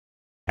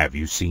Have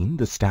you seen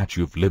the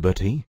Statue of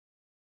Liberty?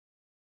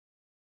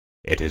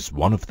 It is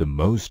one of the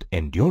most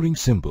enduring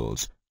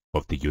symbols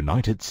of the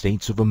United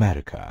States of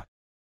America.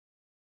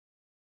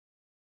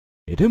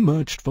 It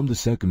emerged from the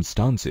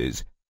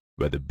circumstances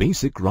where the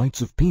basic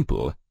rights of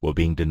people were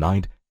being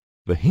denied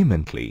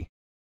vehemently.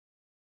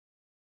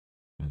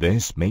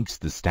 This makes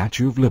the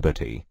Statue of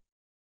Liberty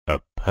a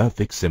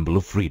perfect symbol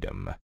of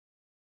freedom.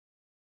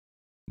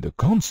 The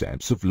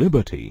concepts of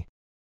liberty,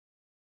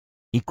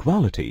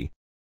 equality,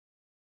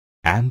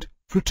 and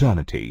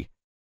fraternity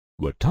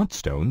were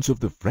touchstones of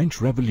the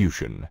French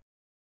Revolution.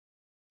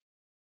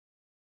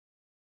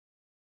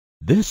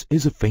 This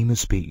is a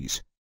famous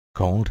piece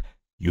called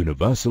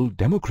Universal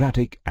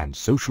Democratic and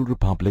Social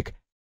Republic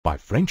by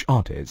French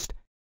artist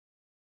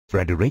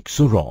Frédéric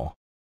Seurat.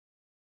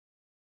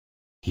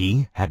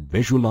 He had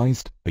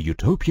visualized a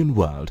utopian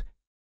world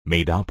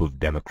made up of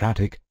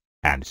democratic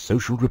and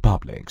social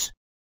republics.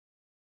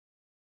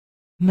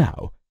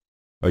 Now,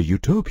 a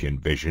utopian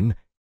vision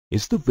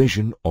is the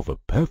vision of a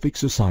perfect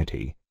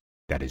society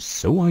that is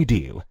so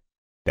ideal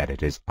that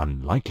it is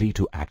unlikely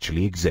to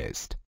actually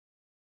exist.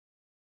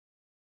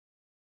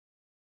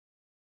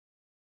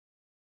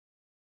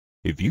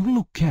 If you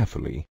look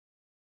carefully,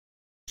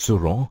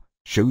 Seurat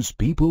shows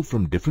people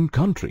from different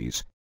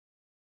countries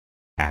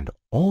and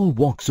all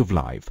walks of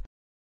life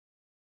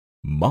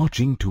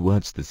marching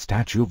towards the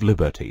Statue of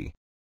Liberty,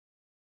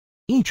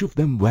 each of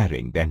them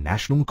wearing their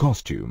national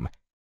costume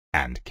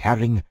and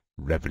carrying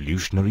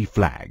revolutionary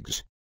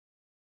flags.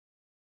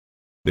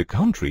 The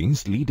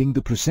countries leading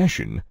the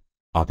procession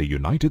are the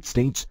United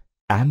States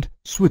and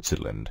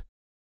Switzerland.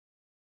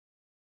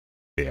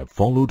 They are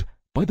followed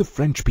by the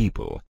French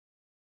people,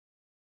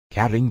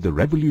 carrying the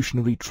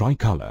revolutionary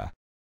tricolour.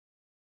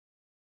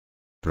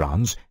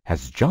 France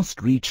has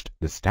just reached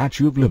the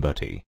Statue of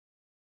Liberty.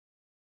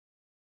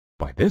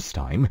 By this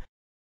time,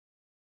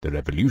 the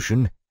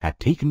revolution had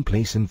taken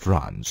place in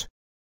France.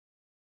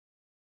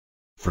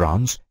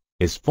 France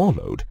is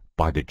followed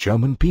by the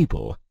German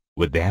people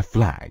with their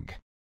flag.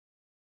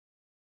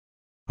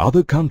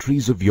 Other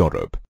countries of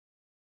Europe,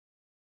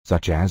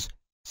 such as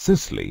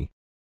Sicily,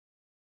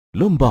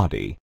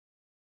 Lombardy,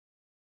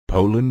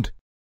 Poland,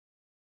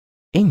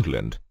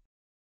 England,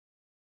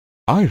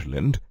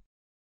 Ireland,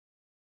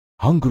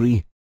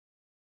 Hungary,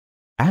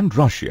 and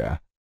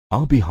Russia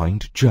are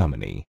behind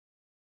Germany.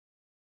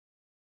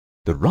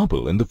 The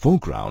rubble in the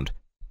foreground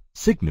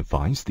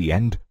signifies the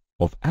end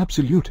of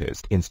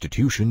absolutist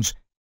institutions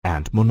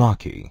and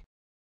monarchy.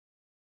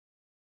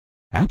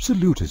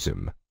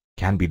 Absolutism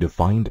can be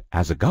defined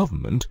as a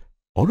government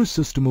or a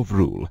system of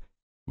rule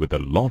with a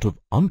lot of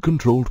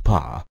uncontrolled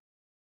power.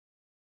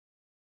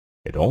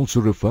 It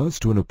also refers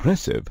to an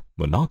oppressive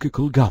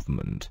monarchical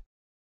government.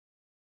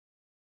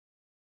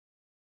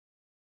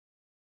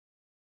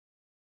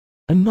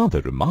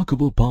 Another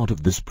remarkable part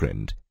of this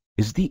print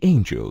is the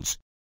angels,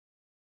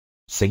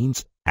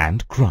 saints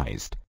and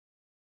Christ,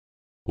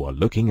 who are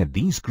looking at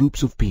these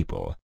groups of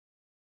people.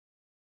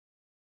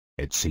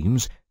 It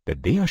seems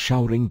that they are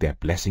showering their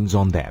blessings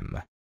on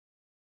them.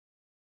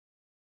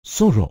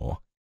 Seurat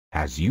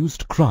has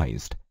used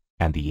Christ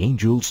and the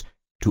angels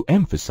to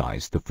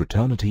emphasize the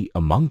fraternity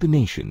among the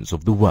nations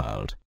of the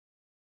world.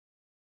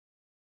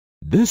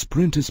 This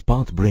print is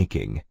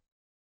path-breaking,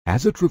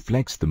 as it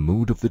reflects the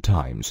mood of the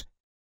times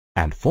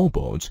and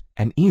forebodes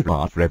an era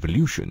of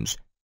revolutions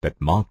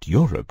that marked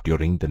Europe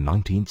during the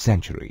 19th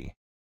century.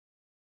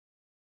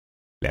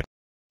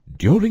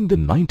 During the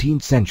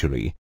 19th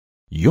century,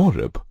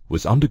 Europe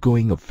was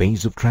undergoing a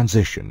phase of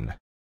transition.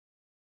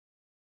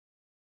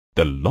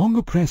 The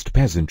long-oppressed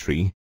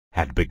peasantry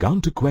had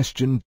begun to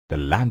question the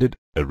landed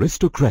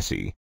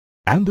aristocracy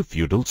and the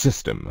feudal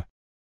system.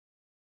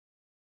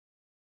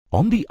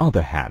 On the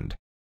other hand,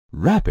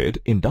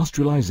 rapid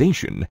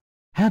industrialization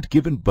had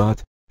given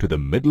birth to the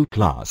middle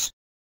class,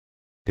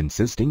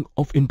 consisting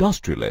of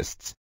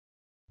industrialists,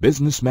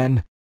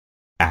 businessmen,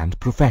 and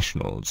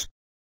professionals.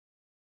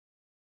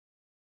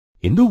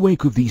 In the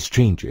wake of these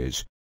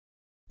changes,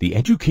 the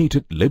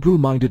educated,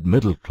 liberal-minded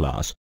middle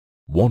class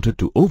wanted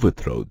to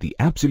overthrow the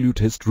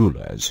absolutist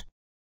rulers.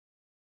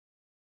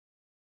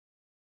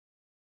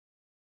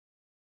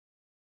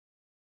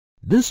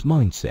 This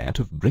mindset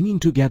of bringing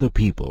together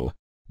people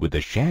with a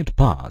shared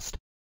past,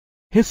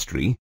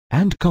 history,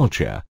 and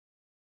culture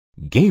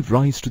gave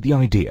rise to the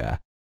idea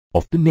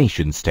of the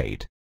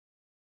nation-state.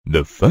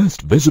 The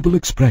first visible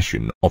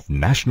expression of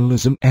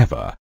nationalism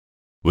ever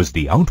was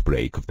the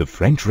outbreak of the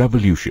French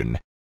Revolution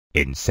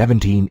in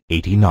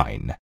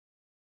 1789.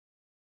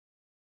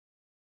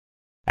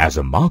 As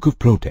a mark of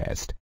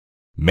protest,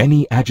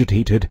 many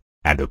agitated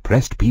and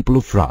oppressed people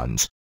of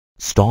France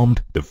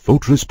stormed the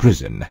fortress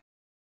prison,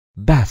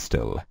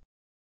 Bastille.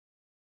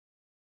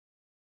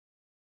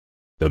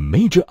 The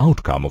major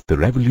outcome of the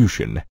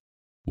revolution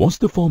was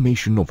the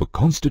formation of a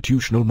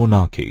constitutional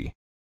monarchy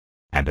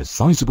and a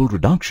sizable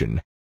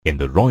reduction in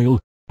the royal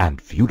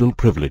and feudal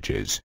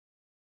privileges.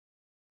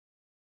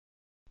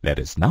 Let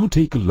us now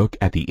take a look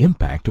at the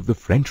impact of the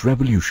French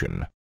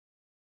Revolution.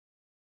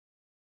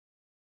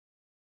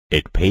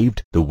 It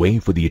paved the way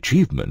for the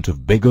achievement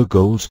of bigger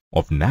goals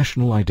of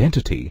national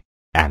identity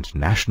and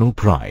national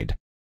pride,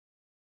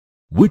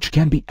 which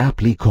can be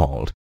aptly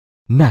called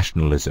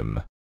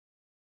nationalism.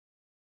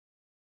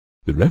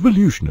 The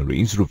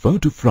revolutionaries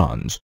referred to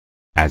France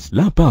as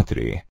La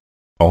Patrie,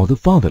 or the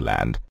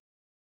fatherland,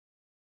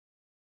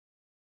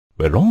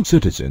 where all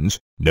citizens,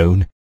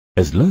 known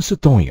as les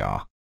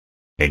citoyens,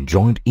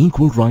 enjoyed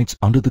equal rights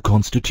under the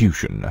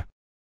Constitution.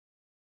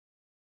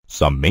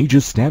 Some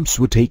major steps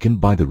were taken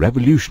by the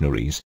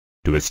revolutionaries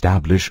to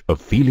establish a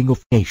feeling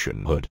of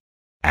nationhood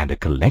and a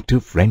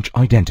collective French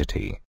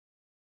identity.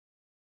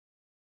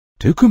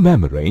 To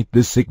commemorate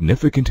this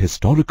significant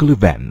historical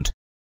event,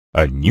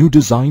 a new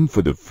design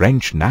for the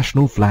French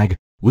national flag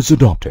was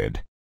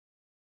adopted.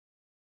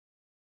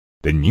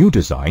 The new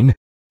design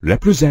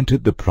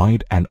represented the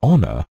pride and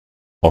honor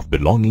of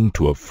belonging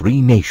to a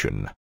free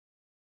nation.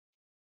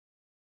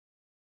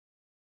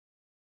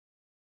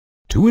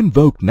 To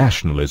invoke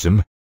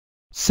nationalism,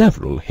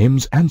 several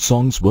hymns and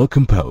songs were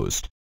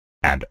composed,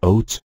 and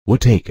oaths were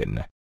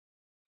taken.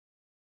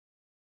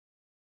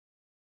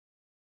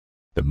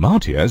 The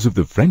martyrs of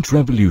the French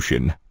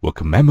Revolution were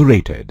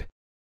commemorated.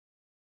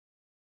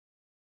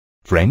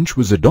 French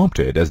was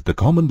adopted as the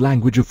common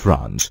language of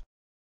France,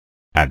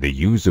 and the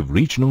use of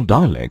regional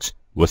dialects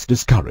was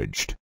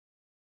discouraged.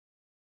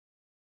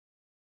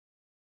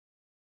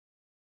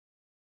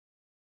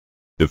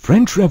 The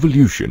French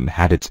Revolution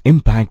had its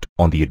impact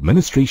on the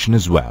administration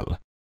as well.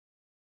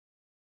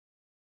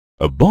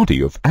 A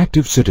body of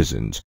active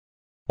citizens,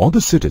 or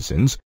the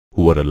citizens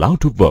who were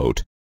allowed to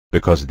vote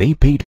because they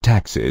paid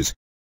taxes,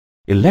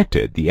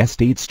 elected the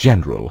Estates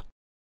General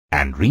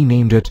and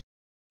renamed it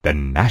the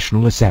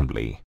National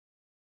Assembly.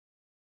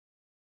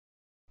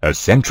 A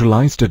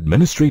centralized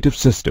administrative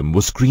system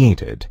was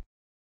created.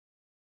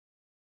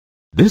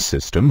 This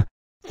system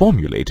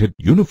formulated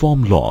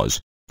uniform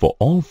laws for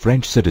all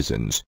French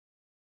citizens.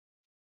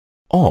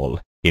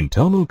 All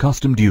internal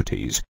custom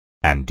duties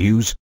and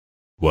dues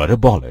were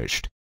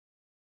abolished.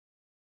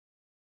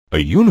 A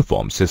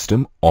uniform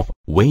system of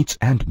weights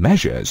and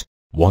measures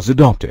was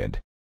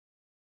adopted.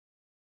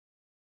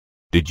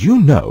 Did you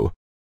know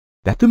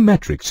that the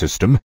metric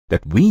system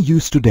that we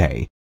use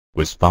today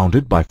was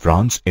founded by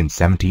France in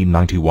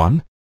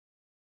 1791?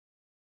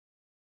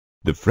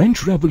 The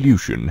French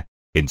Revolution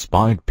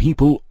inspired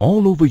people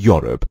all over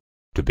Europe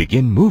to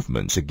begin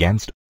movements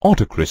against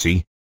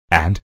autocracy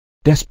and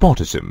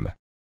despotism.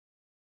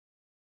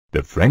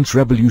 The French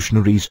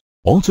revolutionaries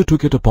also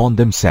took it upon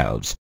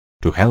themselves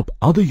to help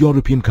other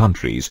European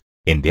countries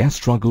in their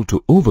struggle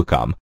to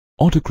overcome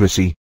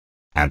autocracy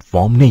and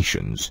form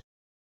nations.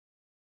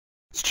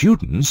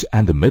 Students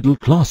and the middle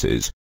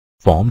classes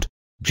formed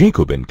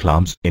Jacobin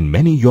clubs in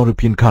many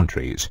European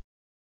countries.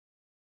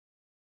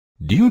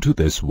 Due to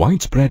this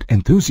widespread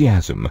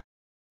enthusiasm,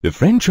 the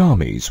French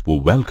armies were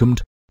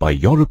welcomed by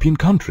European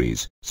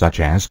countries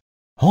such as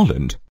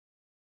Holland,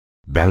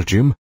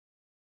 Belgium,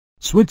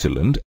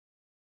 Switzerland,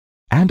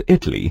 and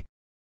Italy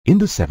in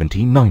the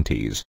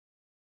 1790s.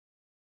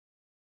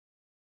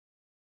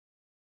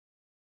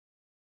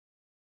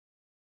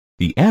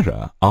 The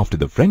era after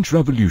the French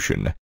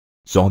Revolution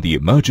saw the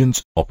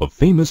emergence of a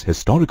famous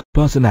historic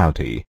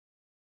personality,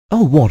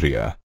 a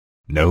warrior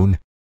known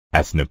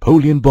as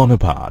Napoleon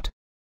Bonaparte.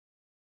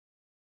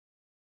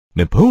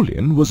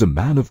 Napoleon was a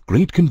man of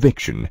great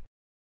conviction.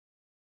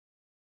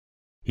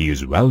 He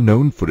is well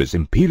known for his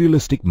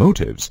imperialistic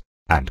motives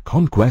and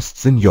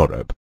conquests in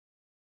Europe.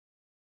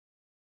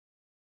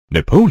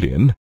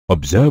 Napoleon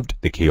observed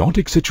the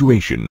chaotic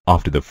situation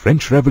after the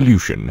French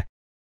Revolution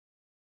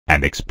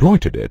and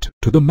exploited it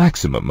to the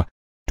maximum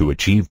to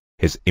achieve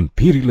his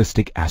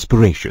imperialistic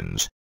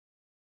aspirations.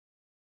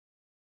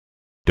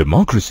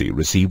 Democracy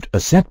received a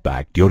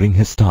setback during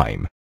his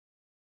time,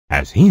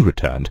 as he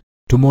returned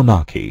to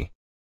monarchy.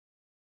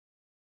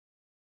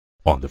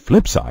 On the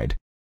flip side,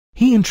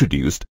 he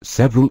introduced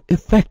several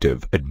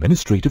effective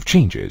administrative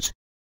changes.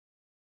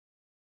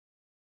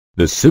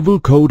 The Civil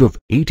Code of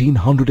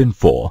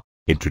 1804,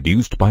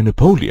 introduced by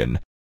Napoleon,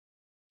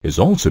 is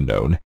also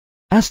known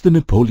as the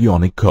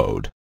Napoleonic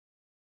Code.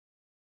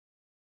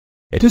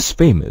 It is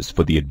famous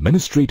for the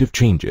administrative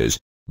changes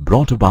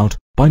brought about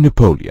by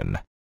Napoleon.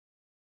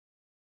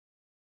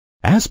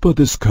 As per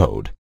this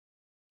code,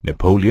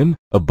 Napoleon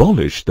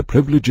abolished the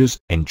privileges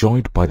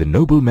enjoyed by the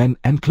noblemen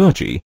and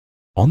clergy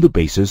on the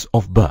basis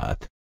of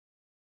birth.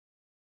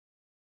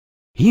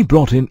 He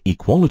brought in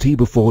equality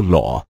before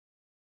law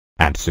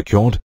and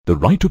secured the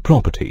right to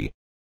property,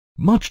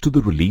 much to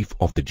the relief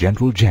of the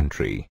general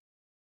gentry.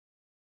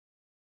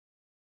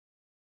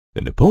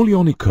 The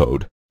Napoleonic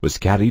Code was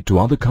carried to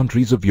other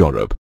countries of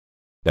Europe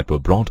that were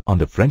brought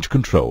under French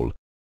control,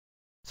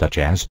 such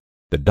as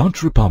the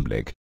Dutch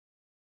Republic,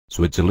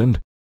 Switzerland,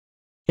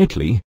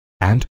 Italy,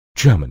 and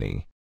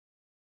Germany.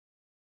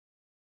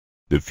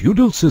 The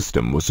feudal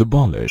system was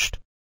abolished,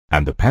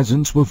 and the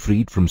peasants were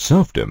freed from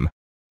serfdom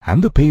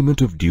and the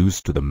payment of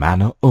dues to the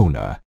manor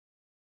owner.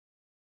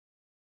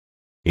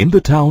 In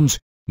the towns,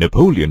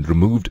 Napoleon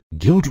removed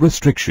guild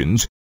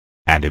restrictions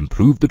and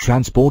improve the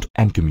transport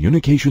and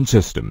communication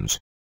systems.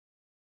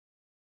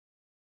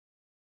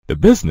 The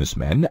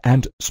businessmen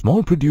and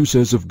small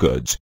producers of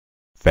goods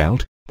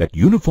felt that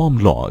uniform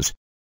laws,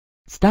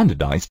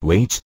 standardized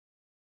weights,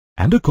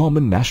 and a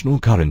common national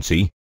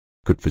currency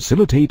could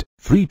facilitate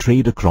free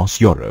trade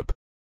across Europe.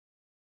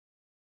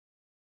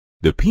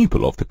 The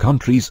people of the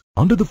countries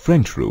under the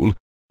French rule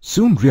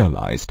soon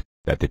realized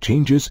that the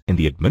changes in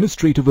the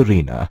administrative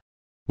arena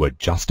were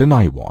just an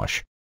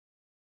eyewash.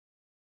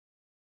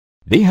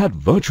 They had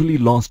virtually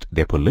lost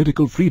their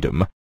political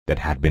freedom that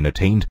had been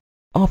attained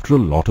after a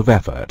lot of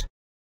effort.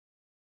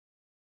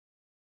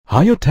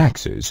 Higher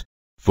taxes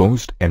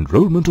forced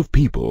enrollment of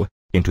people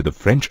into the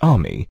French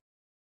army,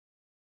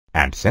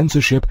 and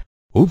censorship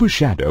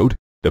overshadowed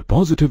the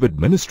positive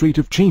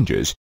administrative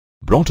changes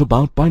brought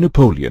about by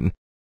Napoleon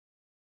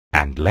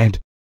and led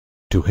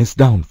to his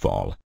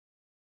downfall.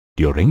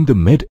 During the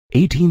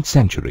mid-18th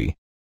century,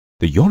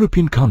 the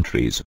European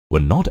countries were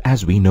not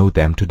as we know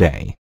them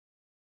today.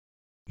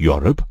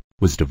 Europe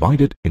was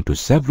divided into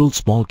several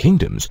small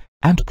kingdoms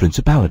and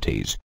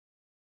principalities.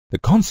 The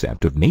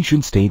concept of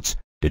nation-states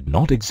did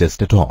not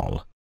exist at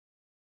all.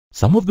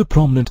 Some of the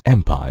prominent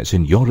empires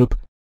in Europe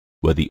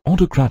were the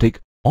autocratic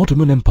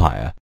Ottoman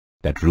Empire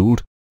that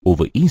ruled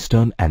over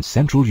Eastern and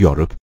Central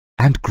Europe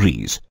and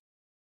Greece,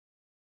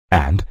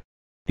 and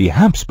the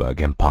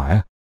Habsburg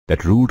Empire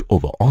that ruled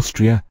over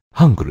Austria,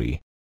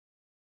 Hungary.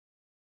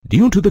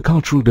 Due to the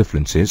cultural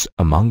differences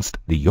amongst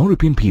the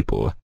European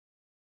people,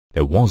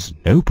 there was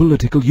no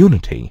political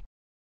unity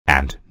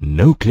and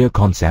no clear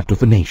concept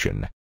of a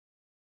nation.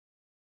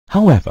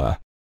 However,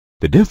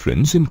 the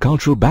difference in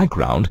cultural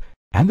background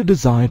and the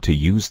desire to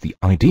use the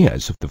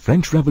ideas of the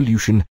French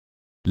Revolution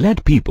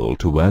led people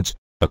towards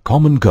a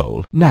common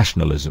goal,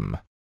 nationalism.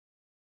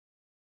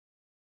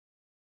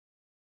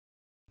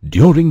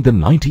 During the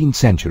 19th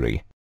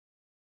century,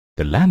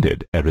 the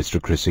landed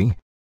aristocracy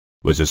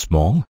was a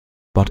small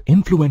but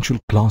influential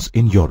class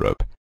in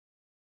Europe.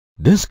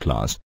 This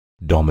class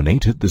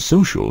dominated the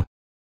social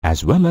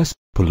as well as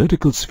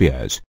political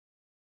spheres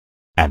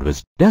and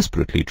was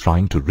desperately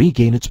trying to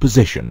regain its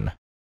position.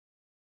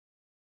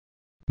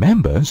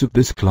 Members of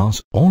this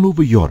class all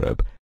over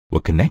Europe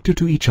were connected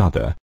to each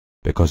other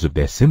because of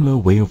their similar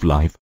way of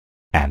life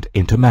and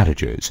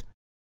intermarriages.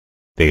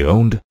 They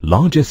owned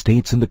large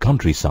estates in the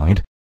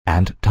countryside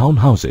and town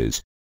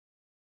houses.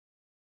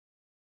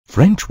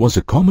 French was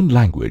a common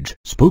language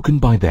spoken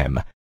by them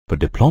for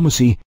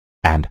diplomacy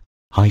and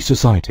high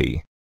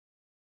society.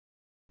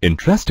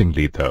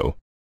 Interestingly though,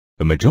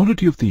 the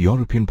majority of the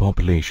European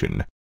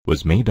population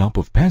was made up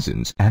of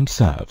peasants and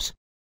serfs.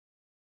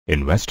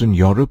 In Western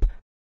Europe,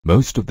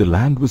 most of the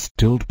land was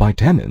tilled by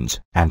tenants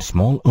and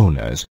small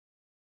owners,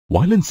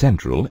 while in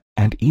Central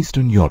and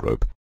Eastern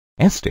Europe,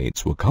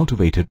 estates were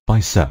cultivated by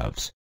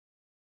serfs.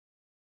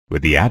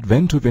 With the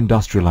advent of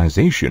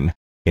industrialization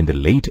in the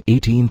late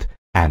 18th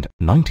and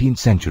 19th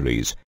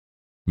centuries,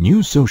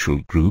 new social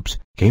groups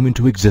came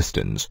into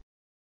existence.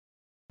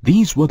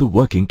 These were the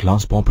working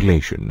class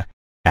population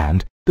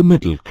and the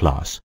middle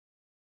class.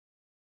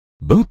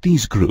 Both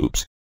these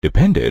groups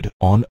depended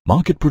on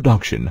market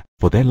production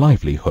for their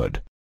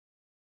livelihood.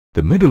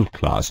 The middle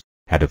class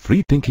had a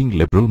free-thinking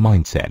liberal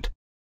mindset.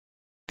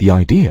 The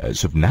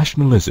ideas of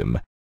nationalism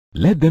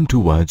led them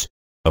towards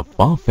a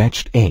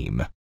far-fetched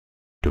aim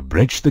to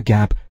bridge the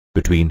gap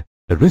between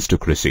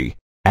aristocracy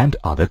and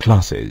other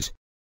classes.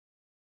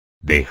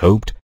 They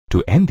hoped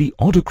to end the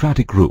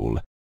autocratic rule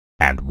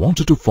and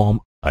wanted to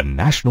form a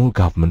national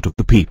government of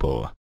the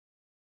people.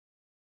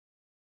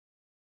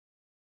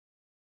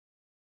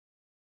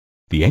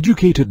 The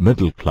educated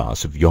middle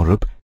class of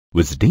Europe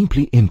was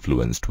deeply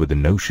influenced with the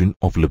notion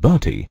of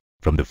liberty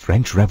from the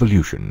French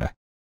Revolution.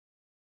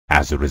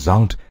 As a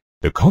result,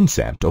 the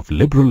concept of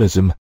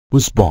liberalism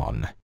was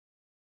born.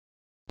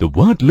 The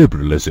word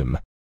liberalism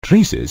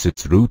traces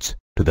its roots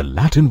to the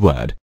Latin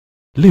word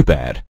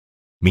liber,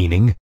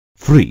 meaning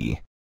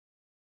free.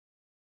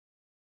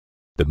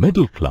 The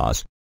middle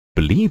class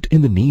believed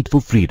in the need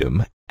for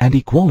freedom and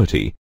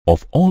equality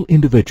of all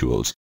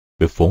individuals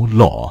before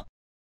law.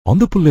 On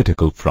the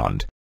political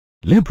front,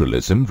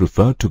 liberalism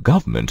referred to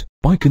government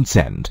by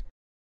consent.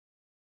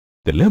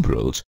 The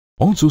liberals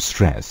also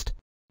stressed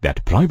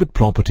that private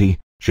property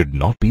should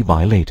not be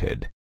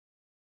violated.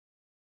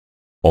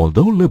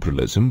 Although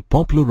liberalism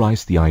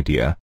popularized the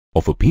idea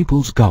of a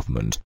people's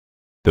government,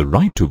 the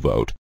right to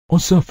vote or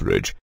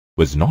suffrage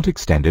was not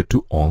extended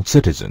to all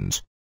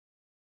citizens.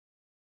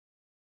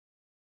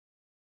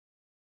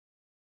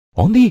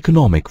 On the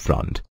economic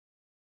front,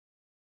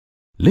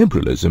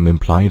 liberalism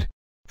implied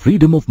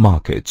freedom of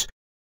markets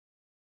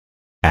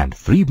and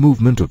free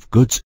movement of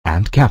goods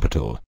and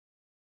capital.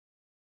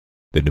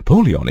 The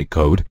Napoleonic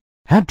Code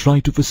had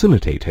tried to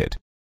facilitate it.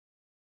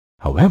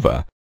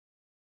 However,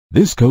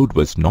 this code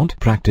was not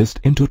practiced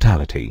in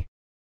totality.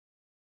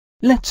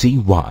 Let's see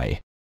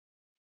why.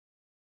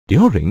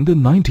 During the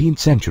 19th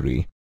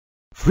century,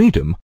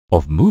 freedom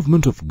of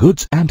movement of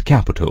goods and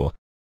capital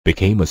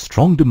became a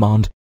strong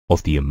demand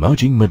of the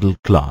emerging middle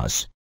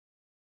class.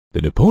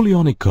 The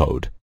Napoleonic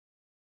Code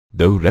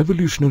though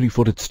revolutionary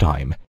for its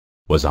time,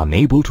 was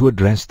unable to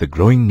address the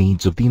growing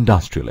needs of the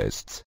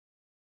industrialists.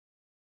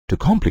 To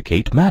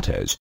complicate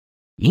matters,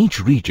 each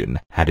region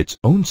had its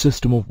own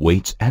system of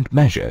weights and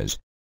measures.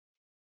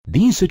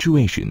 These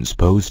situations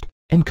posed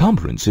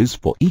encumbrances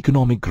for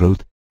economic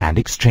growth and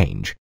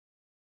exchange.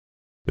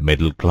 The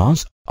middle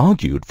class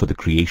argued for the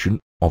creation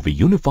of a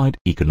unified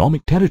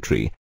economic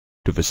territory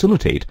to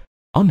facilitate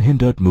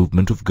unhindered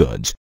movement of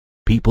goods,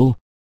 people,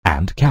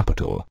 and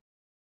capital.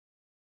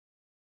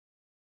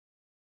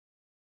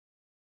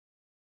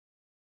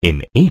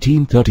 In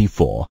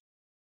 1834,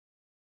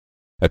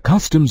 a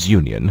customs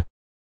union,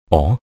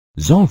 or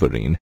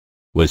Zollverein,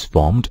 was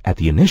formed at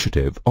the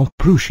initiative of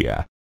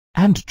Prussia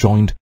and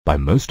joined by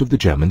most of the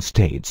German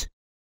states.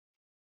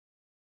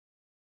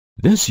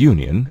 This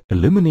union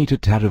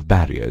eliminated tariff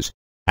barriers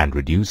and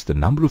reduced the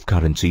number of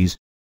currencies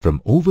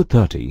from over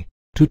 30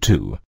 to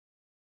 2.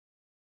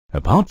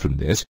 Apart from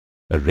this,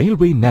 a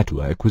railway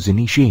network was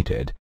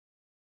initiated,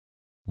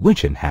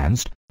 which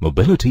enhanced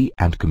mobility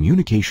and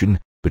communication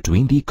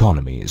between the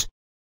economies.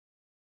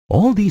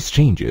 All these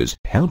changes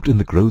helped in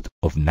the growth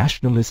of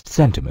nationalist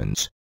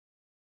sentiments.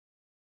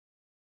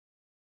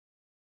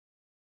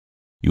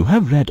 You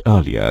have read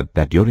earlier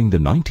that during the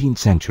 19th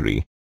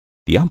century,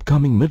 the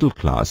upcoming middle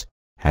class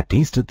had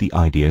tasted the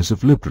ideas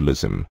of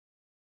liberalism.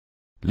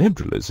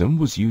 Liberalism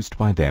was used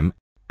by them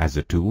as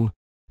a tool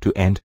to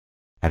end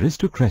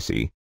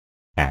aristocracy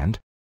and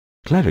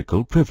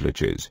clerical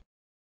privileges.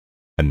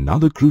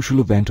 Another crucial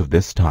event of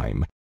this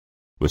time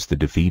was the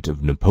defeat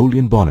of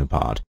Napoleon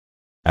Bonaparte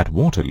at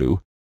Waterloo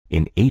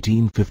in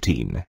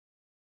 1815.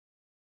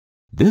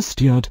 This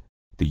steered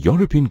the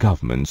European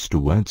governments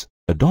towards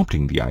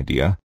adopting the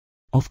idea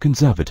of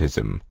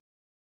conservatism.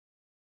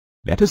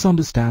 Let us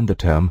understand the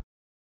term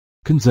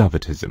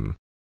conservatism.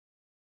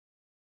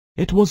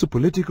 It was a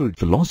political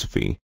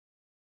philosophy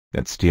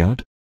that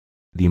steered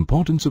the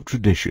importance of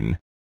tradition,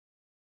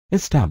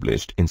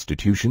 established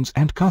institutions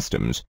and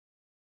customs,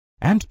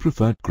 and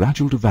preferred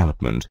gradual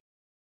development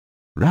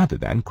rather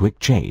than quick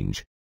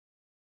change.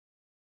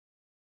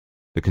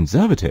 The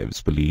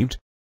conservatives believed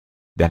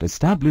that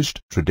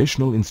established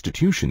traditional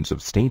institutions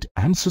of state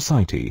and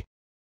society,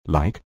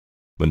 like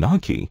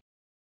monarchy,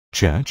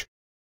 church,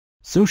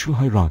 social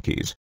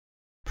hierarchies,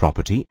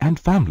 property and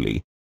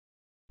family,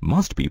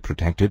 must be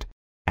protected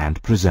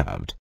and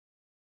preserved.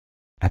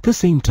 At the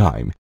same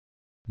time,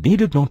 they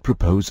did not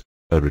propose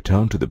a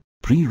return to the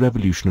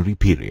pre-revolutionary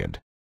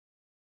period.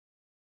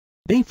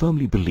 They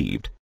firmly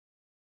believed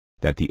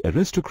that the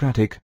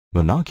aristocratic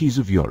monarchies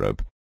of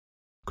Europe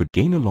could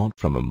gain a lot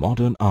from a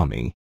modern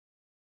army,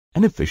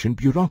 an efficient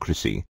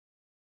bureaucracy,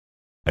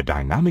 a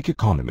dynamic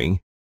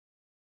economy,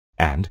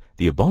 and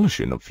the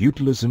abolition of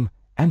feudalism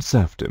and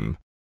serfdom.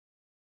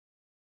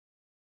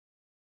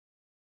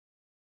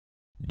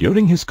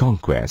 During his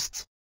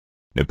conquests,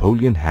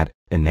 Napoleon had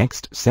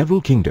annexed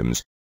several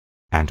kingdoms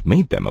and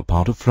made them a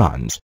part of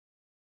France.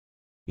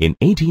 In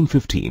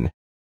 1815,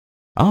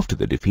 after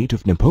the defeat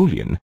of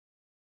Napoleon,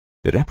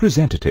 the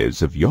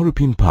representatives of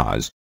European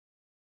powers,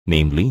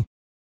 namely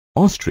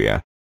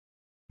Austria,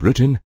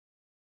 Britain,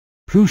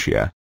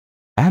 Prussia,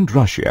 and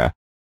Russia,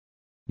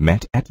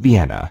 met at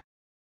Vienna.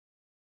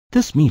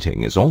 This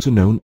meeting is also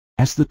known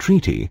as the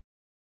Treaty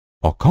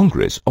or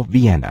Congress of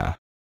Vienna.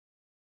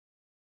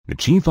 The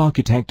chief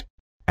architect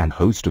and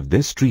host of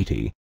this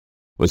treaty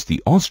was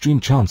the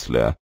Austrian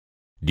Chancellor,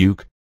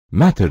 Duke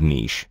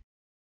Metternich.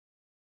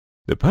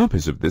 The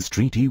purpose of this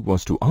treaty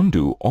was to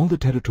undo all the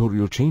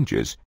territorial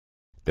changes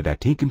that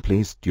had taken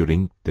place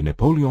during the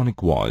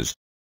Napoleonic Wars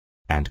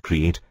and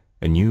create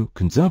a new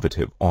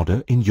conservative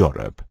order in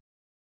Europe.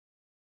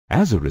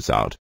 As a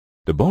result,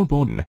 the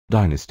Bourbon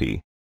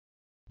dynasty,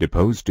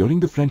 deposed during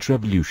the French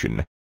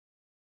Revolution,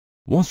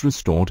 was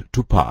restored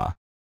to power.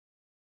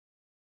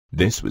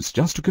 This was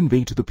just to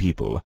convey to the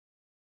people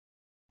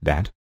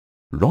that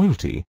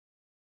royalty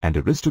and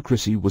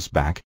aristocracy was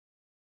back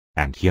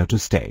and here to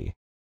stay.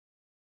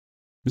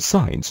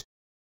 Besides,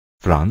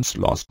 France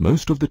lost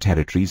most of the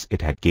territories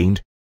it had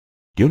gained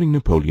during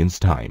Napoleon's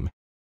time.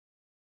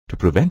 To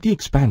prevent the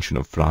expansion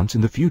of France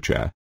in the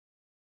future,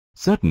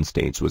 certain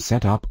states were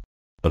set up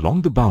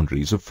along the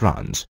boundaries of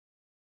France.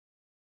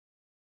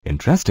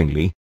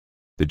 Interestingly,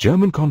 the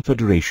German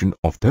Confederation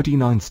of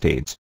 39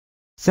 states,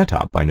 set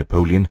up by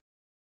Napoleon,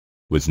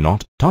 was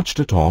not touched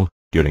at all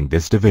during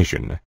this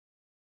division.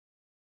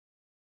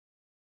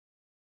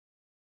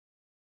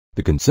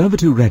 The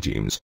conservative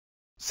regimes,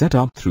 set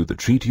up through the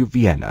Treaty of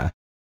Vienna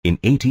in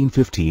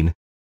 1815,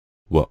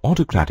 were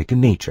autocratic in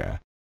nature.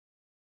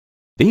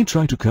 They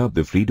tried to curb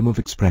the freedom of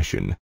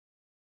expression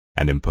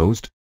and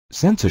imposed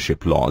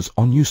censorship laws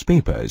on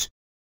newspapers,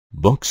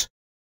 books,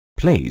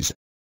 plays,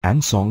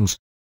 and songs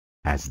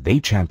as they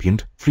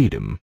championed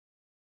freedom.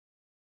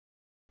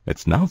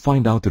 Let's now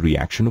find out the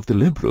reaction of the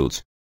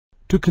liberals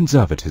to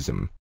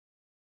conservatism.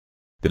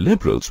 The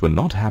liberals were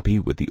not happy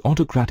with the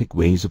autocratic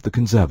ways of the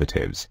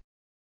conservatives.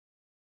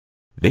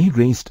 They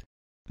raised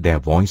their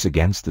voice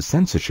against the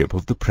censorship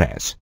of the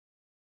press.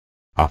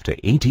 After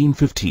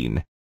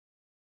 1815,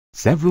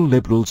 several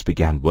liberals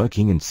began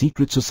working in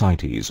secret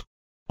societies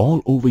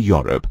all over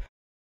Europe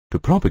to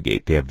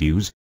propagate their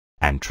views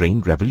and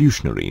train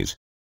revolutionaries.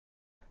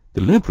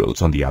 The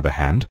liberals, on the other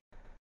hand,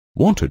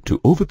 wanted to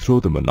overthrow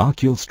the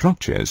monarchical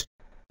structures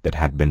that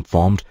had been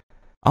formed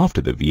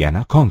after the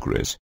Vienna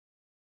Congress.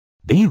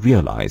 They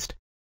realized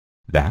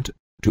that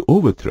to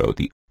overthrow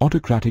the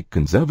autocratic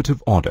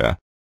conservative order,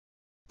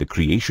 the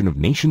creation of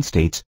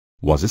nation-states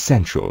was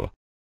essential.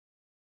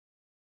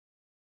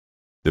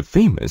 The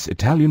famous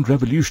Italian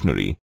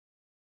revolutionary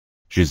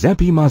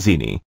Giuseppe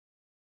Mazzini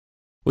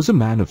was a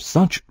man of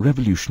such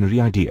revolutionary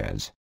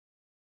ideas.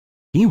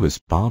 He was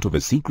part of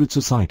a secret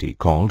society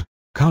called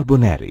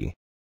Carbonari.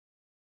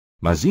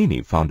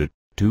 Mazzini founded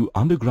two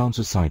underground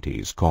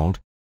societies called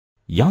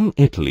Young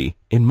Italy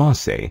in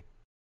Marseille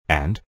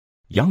and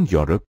Young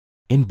Europe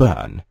in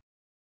Bern.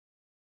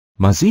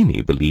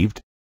 Mazzini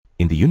believed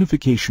in the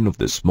unification of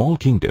the small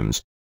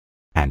kingdoms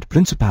and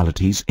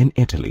principalities in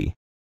Italy.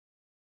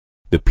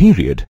 The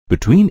period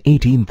between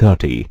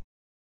 1830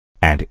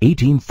 and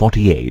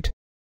 1848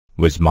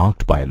 was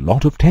marked by a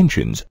lot of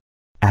tensions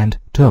and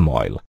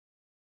turmoil.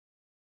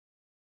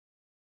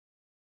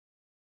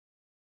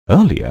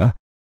 Earlier,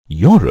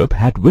 Europe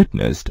had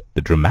witnessed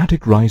the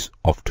dramatic rise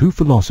of two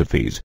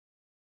philosophies,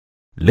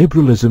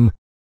 liberalism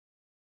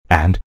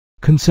and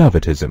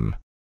conservatism.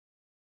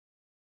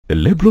 The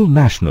liberal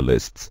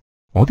nationalists,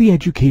 or the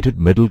educated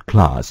middle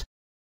class,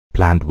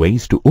 planned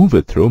ways to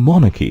overthrow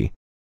monarchy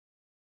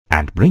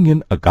and bring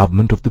in a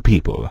government of the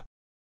people.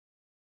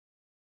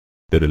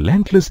 The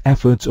relentless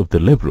efforts of the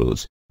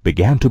liberals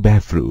began to bear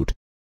fruit,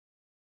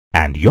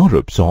 and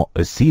Europe saw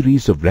a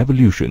series of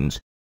revolutions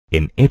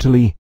in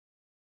Italy,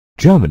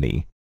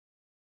 Germany,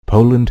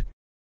 Poland,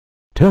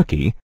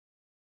 Turkey,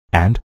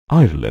 and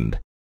Ireland.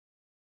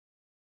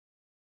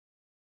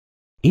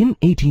 In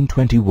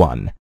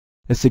 1821,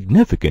 a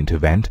significant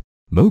event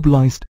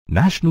mobilized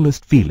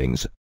nationalist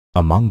feelings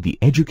among the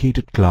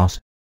educated class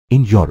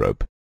in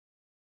Europe.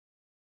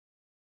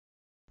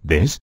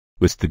 This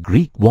was the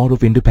Greek War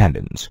of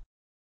Independence.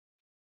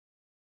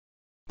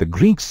 The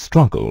Greeks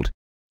struggled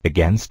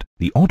against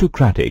the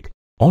autocratic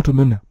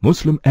Ottoman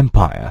Muslim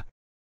Empire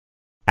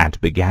and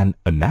began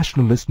a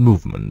nationalist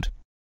movement.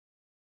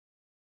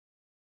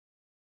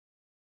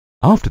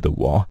 After the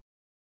war,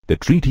 the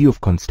Treaty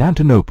of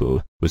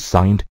Constantinople was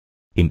signed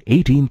in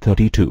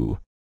 1832.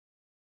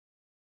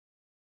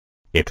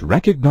 It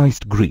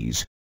recognized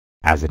Greece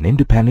as an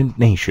independent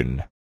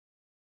nation.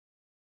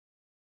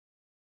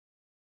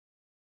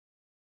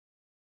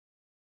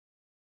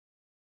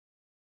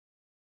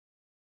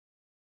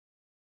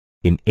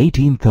 In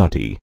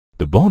 1830,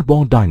 the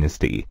Bourbon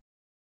dynasty,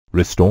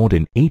 restored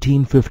in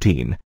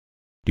 1815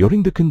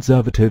 during the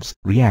conservatives'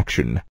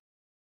 reaction,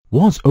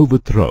 was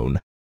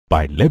overthrown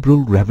by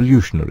liberal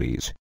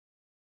revolutionaries.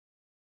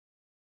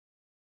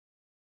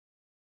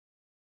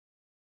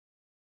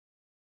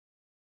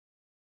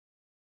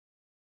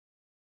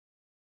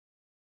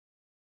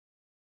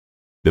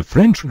 The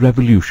French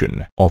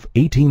Revolution of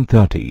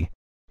 1830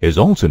 is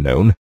also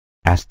known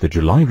as the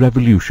July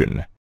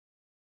Revolution.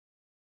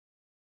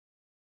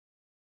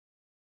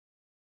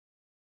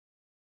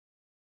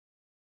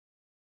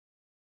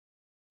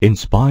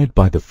 Inspired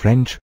by the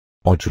French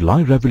or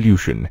July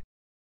Revolution,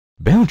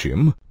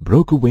 Belgium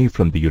broke away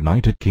from the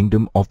United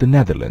Kingdom of the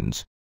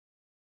Netherlands.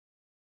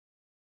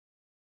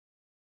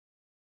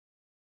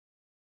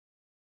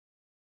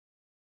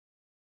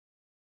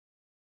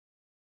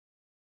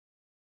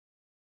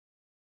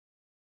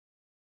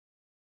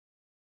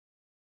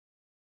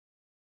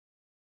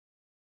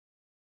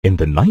 In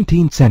the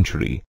 19th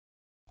century,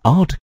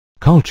 art,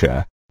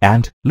 culture,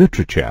 and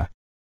literature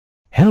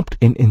helped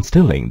in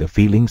instilling the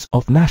feelings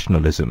of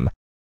nationalism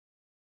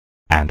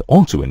and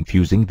also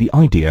infusing the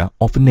idea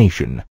of a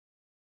nation.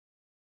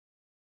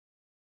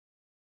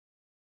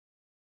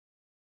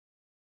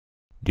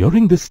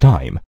 During this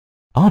time,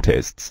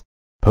 artists,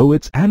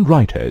 poets and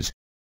writers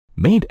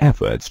made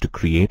efforts to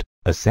create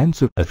a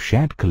sense of a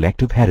shared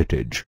collective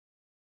heritage,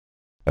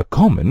 a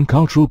common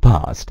cultural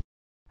past,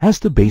 as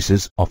the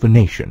basis of a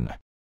nation.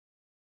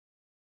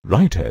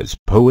 Writers,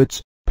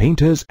 poets,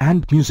 painters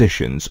and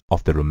musicians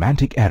of the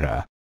Romantic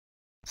era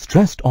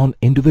stressed on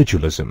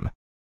individualism,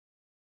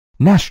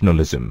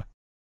 nationalism,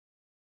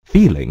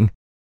 feeling,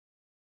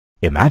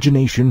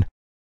 imagination,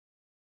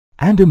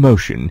 and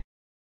emotion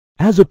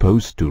as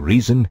opposed to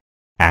reason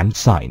and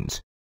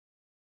science.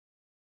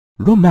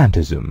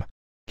 Romanticism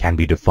can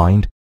be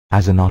defined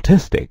as an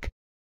artistic,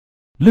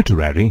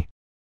 literary,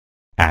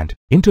 and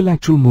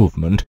intellectual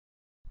movement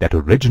that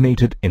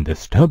originated in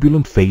this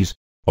turbulent phase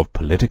of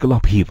political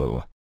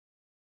upheaval.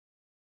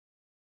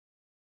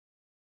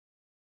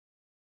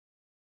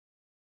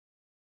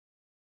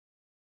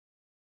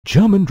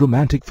 German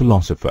Romantic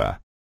philosopher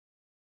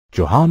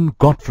Johann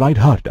Gottfried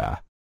Herder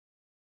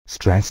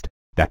stressed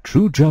that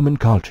true German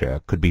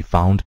culture could be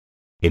found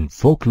in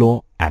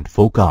folklore and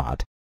folk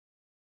art,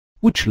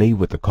 which lay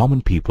with the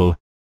common people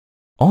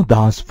or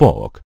das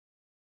Volk.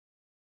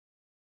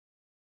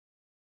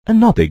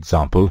 Another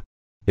example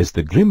is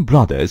the Grimm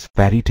brothers'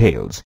 fairy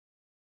tales.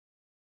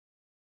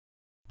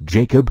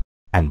 Jacob,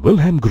 and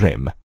Wilhelm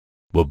Grimm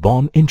were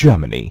born in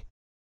Germany.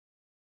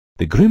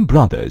 The Grimm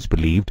brothers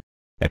believed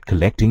that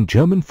collecting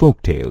German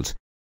folk tales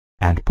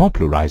and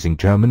popularizing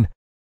German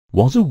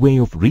was a way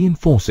of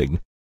reinforcing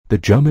the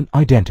German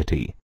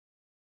identity.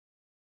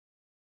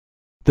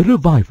 The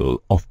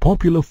revival of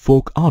popular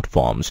folk art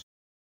forms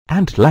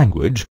and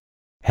language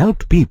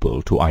helped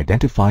people to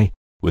identify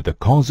with the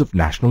cause of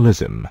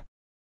nationalism.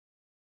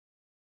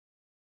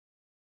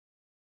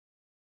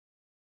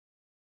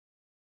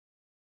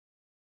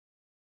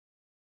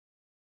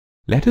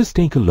 Let us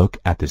take a look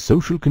at the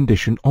social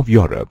condition of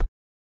Europe.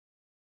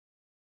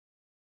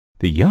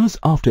 The years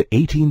after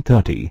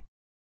 1830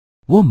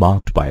 were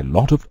marked by a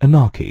lot of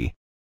anarchy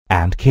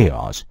and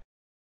chaos.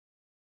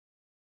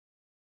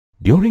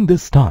 During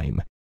this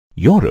time,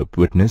 Europe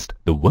witnessed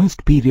the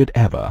worst period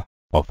ever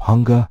of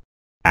hunger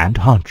and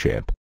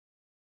hardship.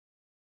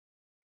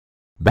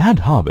 Bad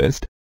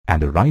harvest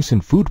and a rise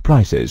in food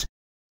prices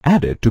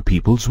added to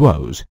people's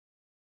woes.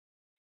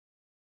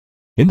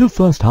 In the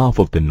first half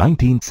of the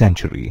 19th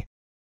century,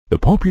 the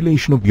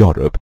population of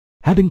Europe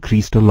had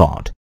increased a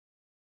lot.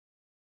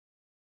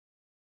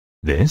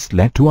 This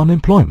led to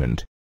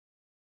unemployment.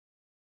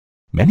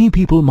 Many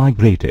people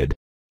migrated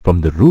from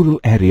the rural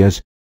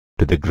areas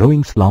to the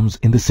growing slums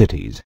in the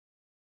cities.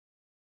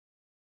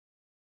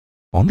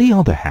 On the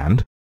other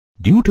hand,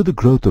 due to the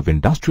growth of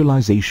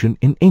industrialization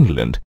in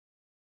England,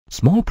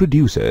 small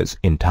producers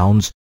in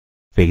towns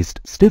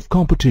faced stiff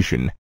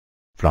competition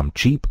from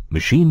cheap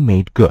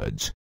machine-made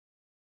goods.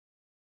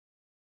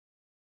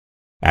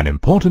 An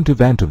important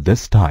event of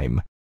this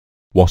time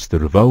was the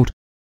revolt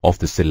of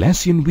the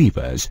Silesian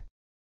weavers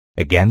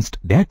against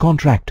their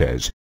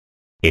contractors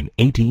in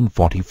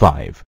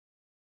 1845.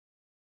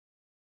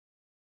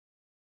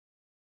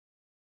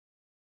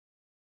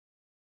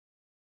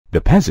 The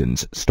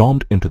peasants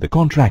stormed into the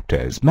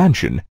contractor's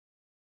mansion,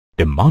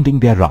 demanding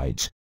their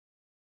rights.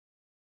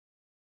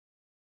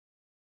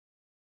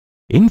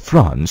 In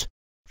France,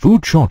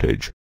 food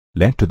shortage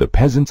led to the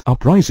peasants'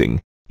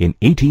 uprising in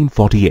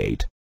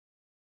 1848.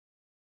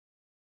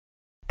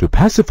 To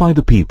pacify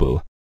the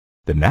people,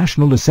 the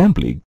National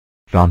Assembly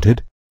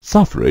granted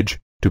suffrage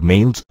to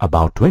males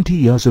about 20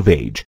 years of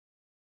age,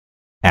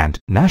 and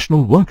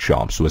national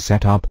workshops were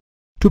set up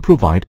to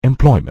provide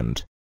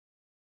employment.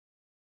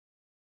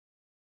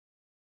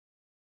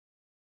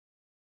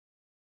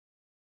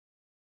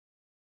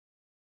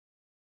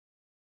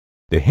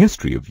 The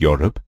history of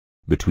Europe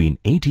between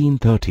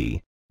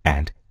 1830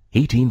 and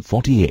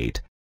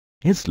 1848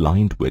 is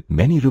lined with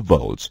many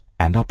revolts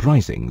and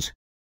uprisings.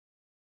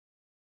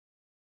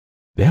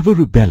 There were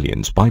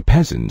rebellions by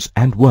peasants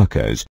and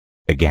workers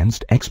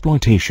against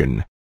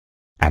exploitation,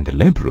 and the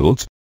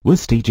liberals were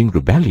staging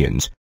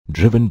rebellions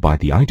driven by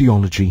the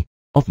ideology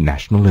of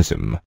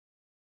nationalism.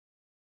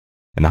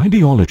 An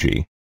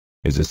ideology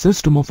is a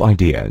system of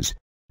ideas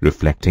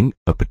reflecting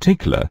a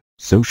particular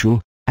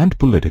social and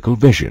political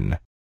vision.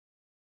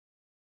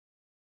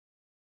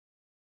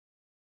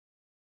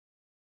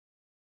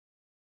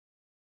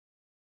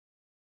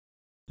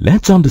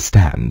 Let's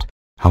understand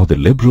how the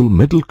liberal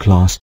middle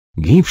class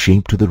gave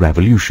shape to the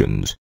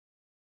revolutions.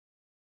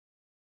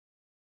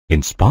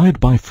 Inspired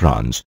by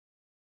France,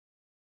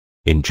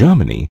 in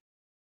Germany,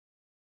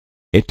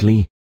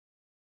 Italy,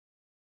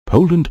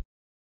 Poland,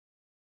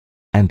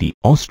 and the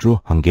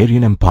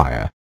Austro-Hungarian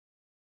Empire,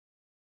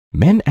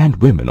 men and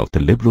women of the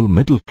liberal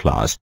middle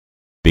class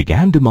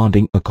began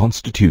demanding a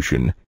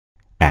constitution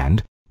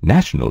and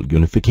national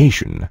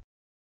unification.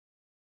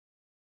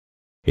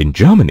 In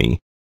Germany,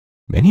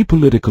 many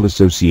political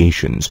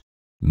associations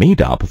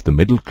made up of the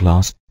middle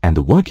class and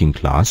the working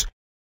class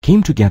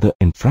came together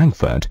in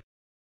Frankfurt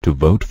to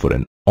vote for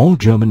an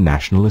all-German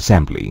National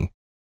Assembly.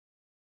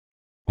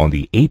 On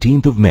the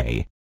 18th of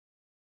May,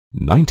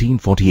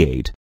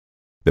 1948,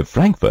 the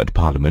Frankfurt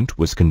Parliament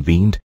was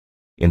convened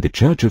in the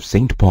Church of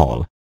St.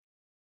 Paul.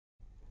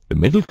 The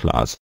middle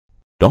class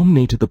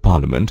dominated the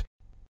Parliament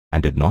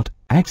and did not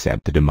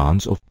accept the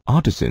demands of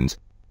artisans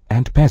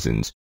and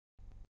peasants,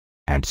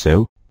 and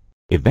so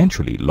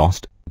eventually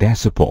lost their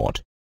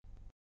support.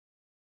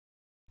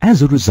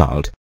 As a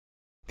result,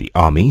 the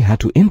army had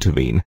to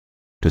intervene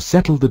to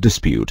settle the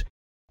dispute,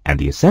 and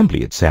the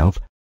assembly itself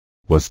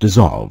was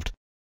dissolved.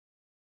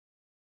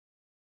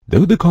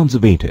 Though the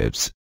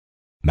conservatives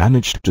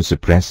managed to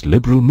suppress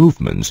liberal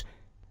movements,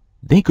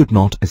 they could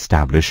not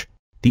establish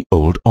the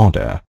old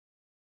order.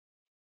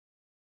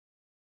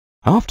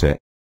 After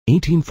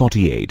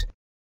 1848,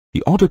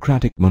 the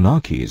autocratic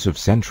monarchies of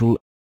Central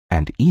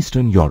and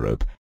Eastern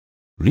Europe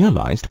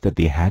realized that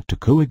they had to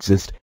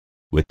coexist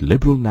with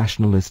liberal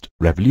nationalist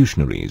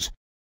revolutionaries.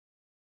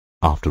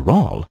 After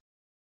all,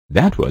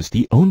 that was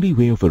the only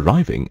way of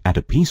arriving at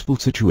a peaceful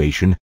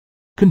situation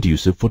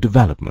conducive for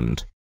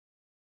development.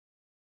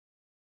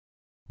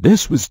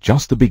 This was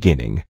just the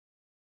beginning.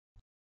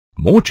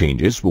 More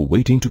changes were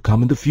waiting to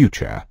come in the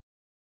future.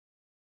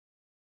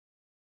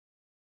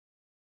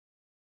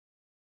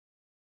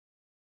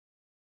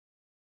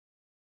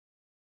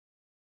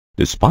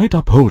 Despite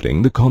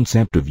upholding the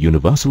concept of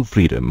universal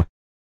freedom,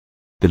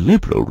 the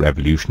liberal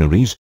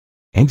revolutionaries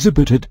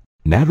exhibited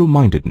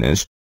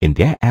narrow-mindedness in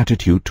their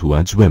attitude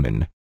towards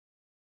women.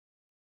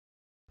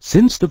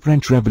 Since the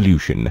French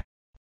Revolution,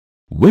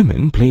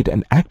 women played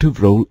an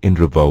active role in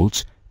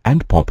revolts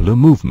and popular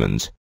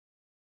movements.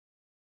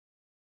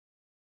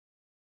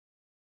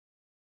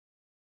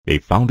 They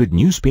founded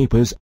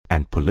newspapers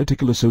and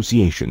political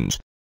associations,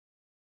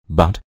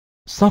 but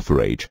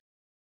suffrage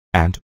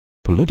and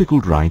political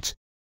rights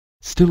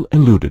still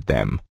eluded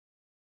them.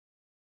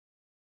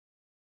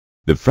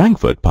 The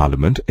Frankfurt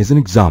Parliament is an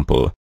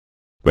example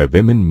where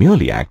women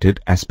merely acted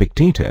as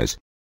spectators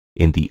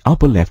in the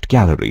upper left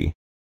gallery.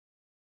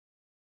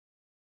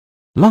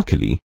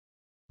 Luckily,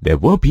 there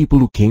were people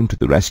who came to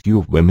the rescue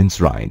of women's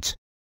rights.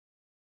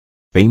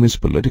 Famous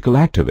political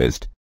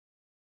activist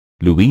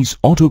Louise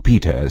Otto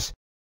Peters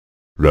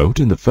wrote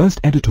in the first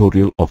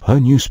editorial of her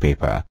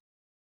newspaper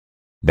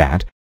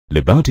that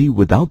liberty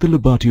without the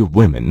liberty of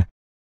women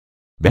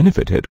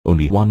benefited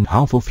only one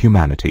half of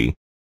humanity,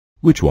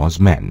 which was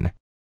men.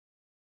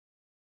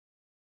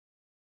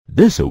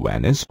 This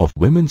awareness of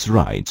women's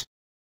rights,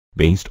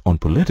 based on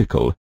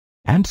political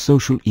and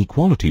social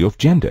equality of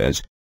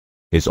genders,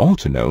 is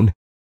also known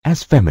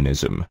as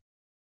feminism.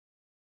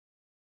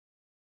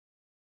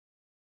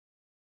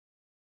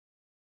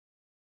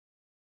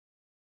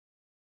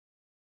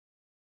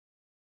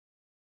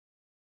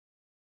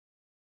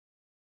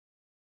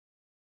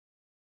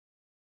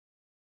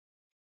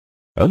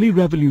 Early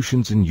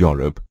revolutions in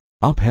Europe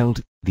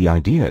upheld the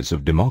ideas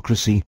of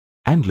democracy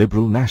and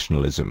liberal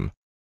nationalism.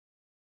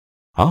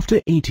 After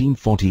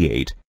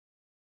 1848,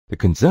 the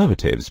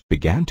conservatives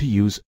began to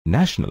use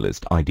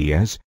nationalist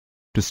ideas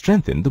to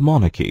strengthen the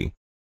monarchy.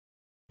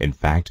 In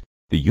fact,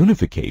 the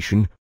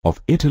unification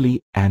of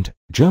Italy and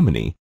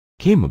Germany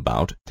came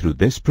about through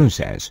this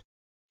process.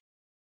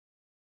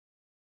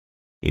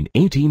 In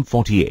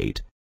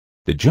 1848,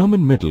 the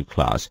German middle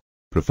class,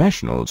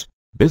 professionals,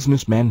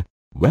 businessmen,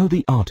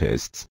 wealthy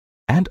artists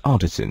and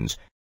artisans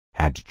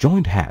had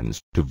joined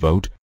hands to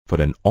vote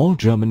for an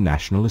all-German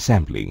National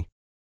Assembly.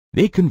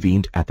 They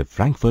convened at the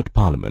Frankfurt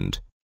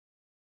Parliament.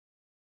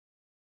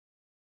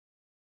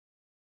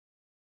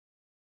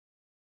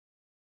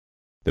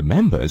 The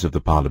members of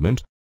the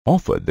Parliament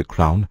offered the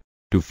crown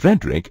to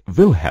Frederick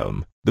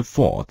Wilhelm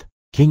IV,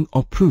 King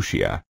of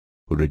Prussia,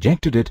 who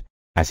rejected it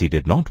as he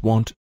did not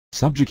want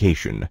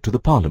subjugation to the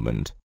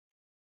Parliament.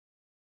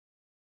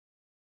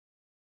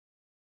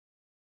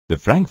 The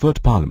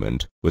Frankfurt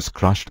Parliament was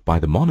crushed by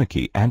the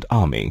monarchy and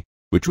army,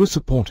 which was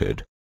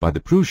supported by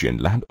the Prussian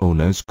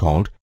landowners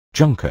called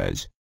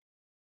Junkers.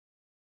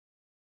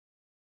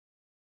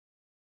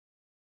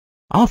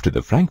 After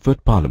the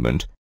Frankfurt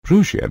Parliament,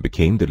 Prussia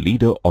became the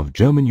leader of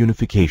German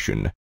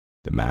unification.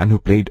 The man who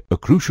played a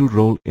crucial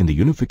role in the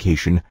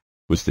unification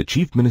was the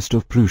Chief Minister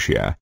of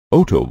Prussia,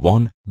 Otto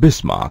von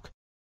Bismarck.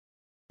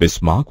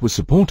 Bismarck was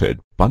supported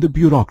by the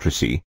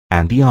bureaucracy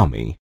and the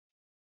army.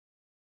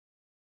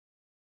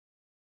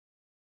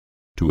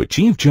 To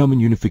achieve German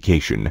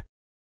unification,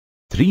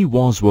 3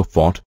 wars were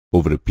fought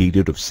over a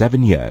period of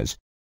 7 years,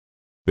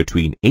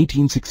 between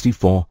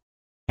 1864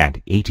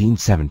 and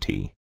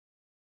 1870.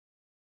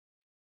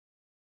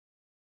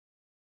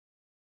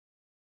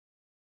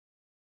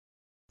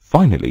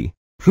 Finally,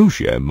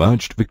 Prussia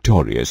emerged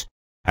victorious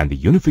and the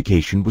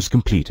unification was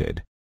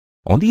completed.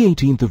 On the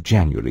 18th of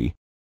January,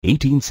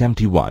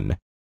 1871,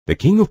 the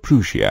King of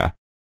Prussia,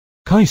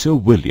 Kaiser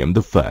William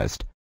I,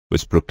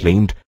 was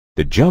proclaimed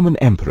the German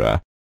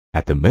Emperor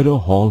at the Mirror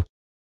Hall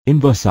in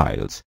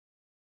Versailles.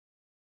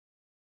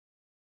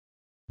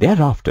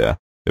 Thereafter,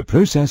 the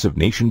process of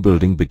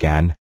nation-building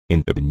began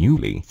in the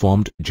newly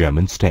formed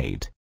German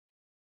state.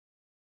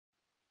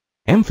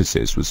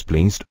 Emphasis was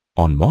placed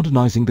on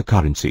modernizing the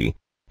currency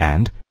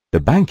and the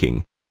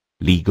banking,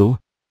 legal,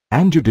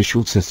 and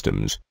judicial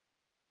systems.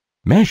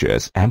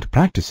 Measures and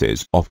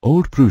practices of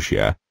Old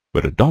Prussia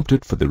were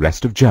adopted for the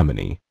rest of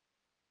Germany.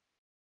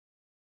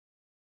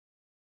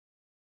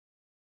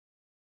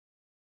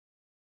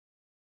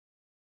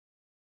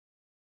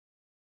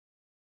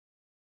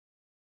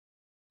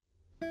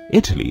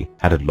 Italy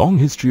had a long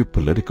history of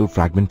political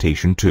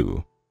fragmentation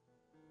too.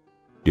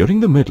 During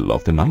the middle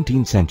of the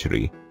 19th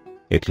century,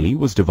 Italy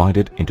was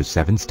divided into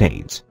 7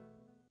 states.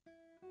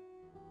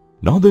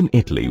 Northern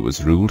Italy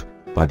was ruled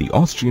by the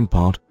Austrian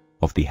part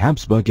of the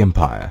Habsburg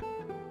Empire.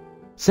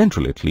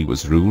 Central Italy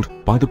was ruled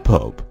by the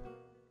Pope,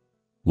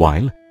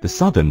 while the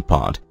southern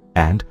part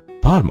and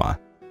Parma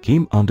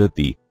came under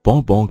the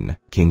Bourbon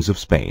kings of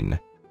Spain.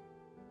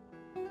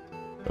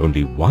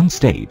 Only one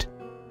state,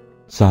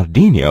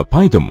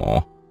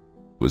 Sardinia-Piedmont,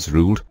 was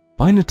ruled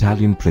by an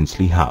Italian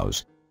princely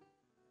house.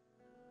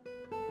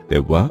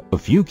 There were a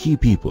few key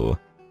people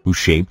who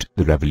shaped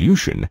the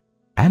revolution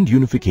and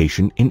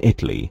unification in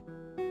Italy.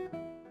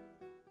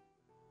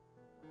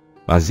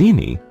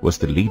 Mazzini was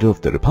the leader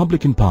of the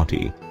Republican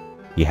Party.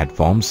 He had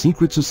formed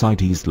secret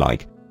societies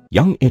like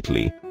Young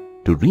Italy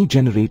to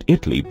regenerate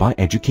Italy by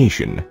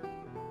education.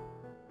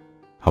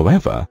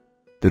 However,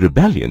 the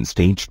rebellion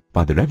staged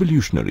by the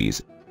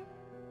revolutionaries.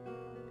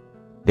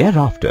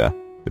 Thereafter,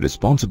 the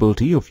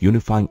responsibility of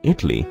unifying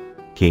Italy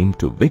came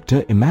to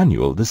Victor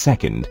Emmanuel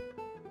II,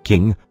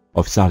 King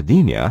of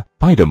Sardinia,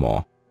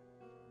 Piedmont.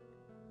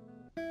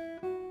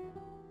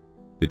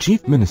 The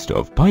Chief Minister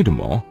of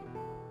Piedmont,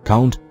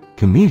 Count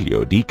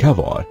Camillo di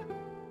Cavour,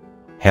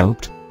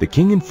 helped the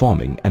king in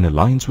forming an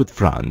alliance with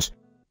France,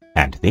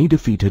 and they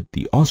defeated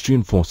the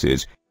Austrian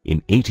forces in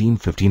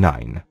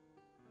 1859.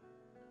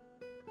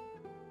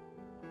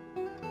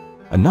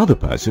 Another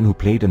person who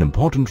played an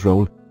important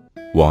role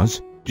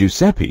was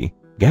Giuseppe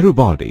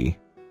Garibaldi.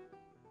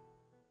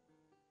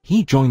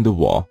 He joined the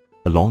war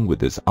along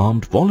with his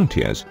armed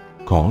volunteers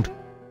called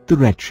the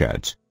Red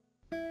Shirts.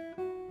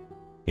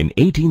 In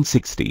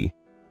 1860,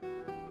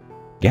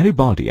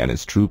 Garibaldi and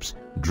his troops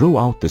drove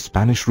out the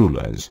Spanish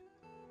rulers.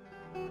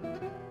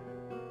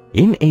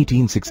 In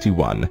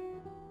 1861,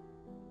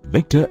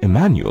 Victor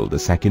Emmanuel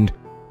II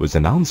was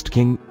announced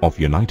King of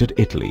United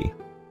Italy.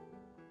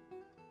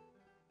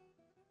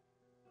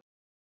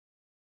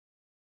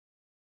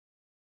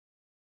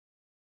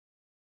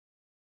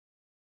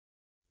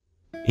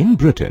 In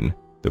Britain,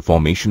 the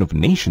formation of a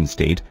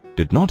nation-state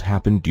did not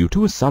happen due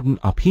to a sudden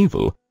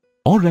upheaval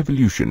or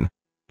revolution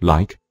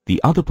like the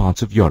other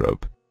parts of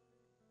Europe.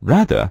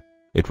 Rather,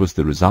 it was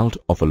the result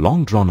of a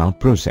long drawn-out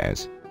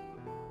process.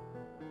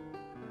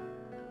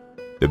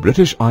 The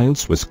British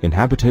Isles was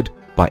inhabited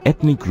by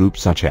ethnic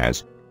groups such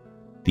as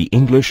the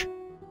English,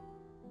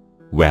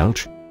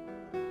 Welsh,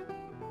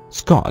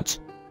 Scots,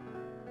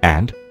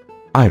 and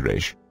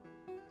Irish.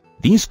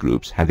 These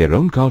groups had their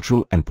own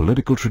cultural and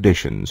political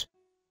traditions.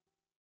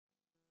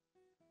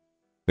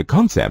 The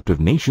concept of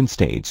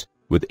nation-states,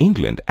 with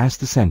England as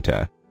the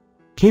centre,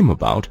 came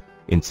about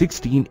in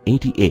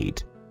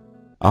 1688,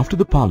 after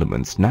the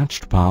Parliament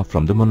snatched power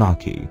from the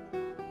monarchy.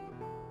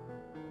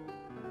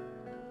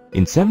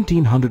 In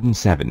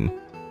 1707,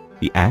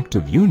 the Act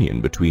of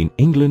Union between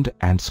England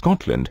and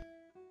Scotland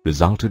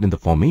resulted in the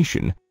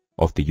formation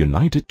of the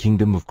United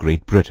Kingdom of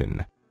Great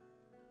Britain.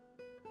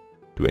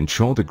 To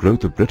ensure the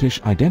growth of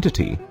British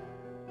identity,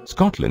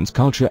 Scotland's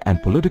culture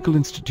and political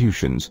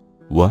institutions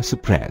were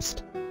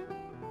suppressed.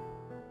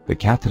 The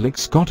Catholic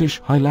Scottish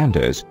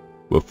Highlanders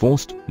were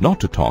forced not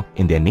to talk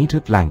in their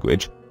native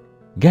language,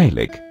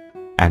 Gaelic,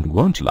 and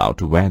weren't allowed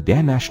to wear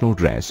their national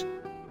dress.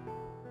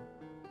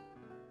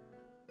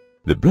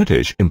 The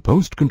British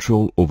imposed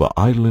control over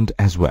Ireland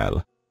as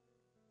well.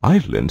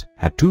 Ireland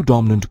had two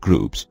dominant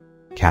groups,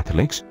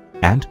 Catholics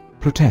and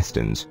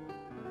Protestants.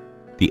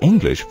 The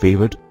English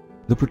favoured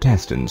the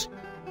Protestants,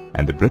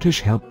 and the British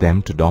helped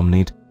them to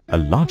dominate a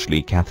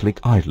largely Catholic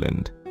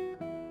Ireland.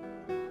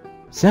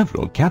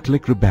 Several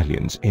Catholic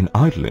rebellions in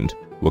Ireland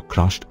were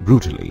crushed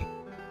brutally.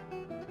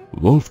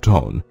 Wolfe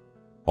Tone,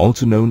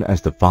 also known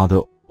as the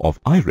father of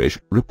Irish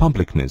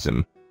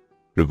republicanism,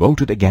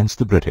 revolted against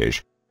the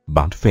British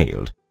but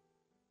failed.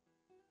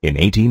 In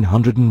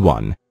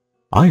 1801,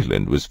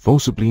 Ireland was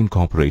forcibly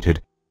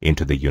incorporated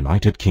into the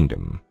United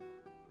Kingdom.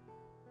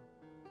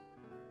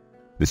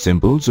 The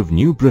symbols of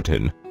New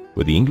Britain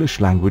were the English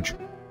language,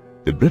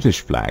 the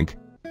British flag,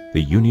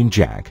 the Union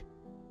Jack,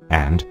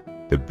 and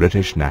the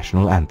British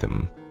national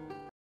anthem.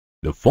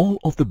 The fall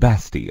of the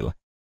Bastille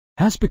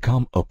has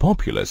become a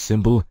popular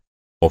symbol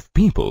of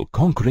people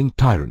conquering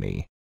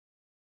tyranny.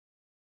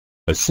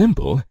 A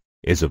symbol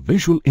is a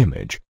visual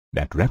image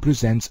that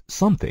represents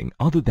something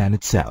other than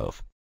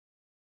itself.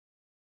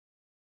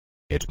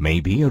 It may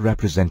be a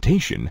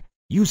representation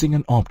using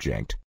an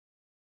object,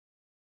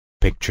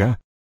 picture,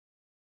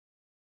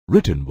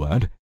 written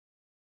word,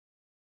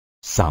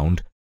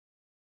 sound,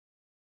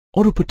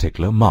 or a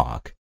particular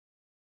mark.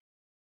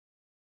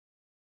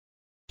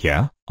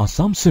 Here are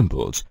some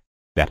symbols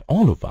that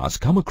all of us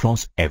come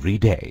across every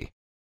day.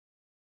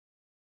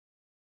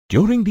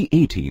 During the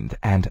 18th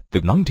and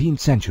the 19th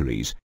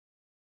centuries,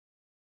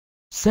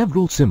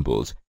 several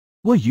symbols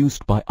were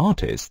used by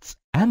artists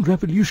and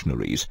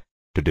revolutionaries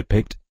to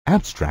depict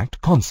abstract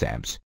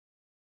concepts.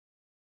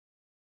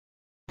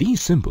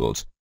 These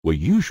symbols were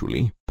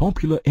usually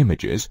popular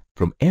images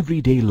from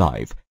everyday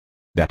life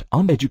that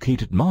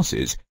uneducated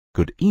masses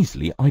could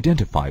easily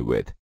identify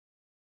with.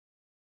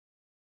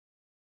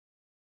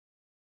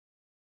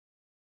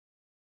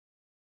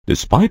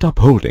 Despite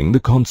upholding the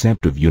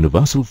concept of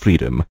universal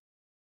freedom,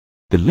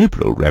 the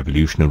liberal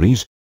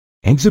revolutionaries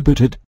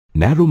exhibited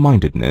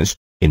narrow-mindedness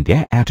in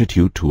their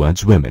attitude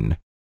towards women.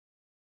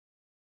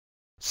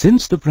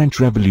 Since the French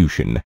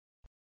Revolution,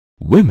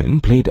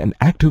 women played an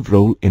active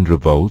role in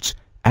revolts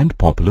and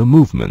popular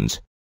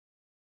movements.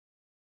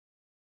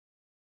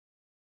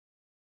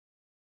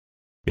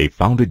 They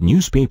founded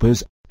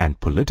newspapers and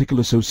political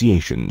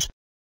associations,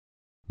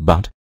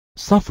 but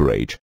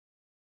suffrage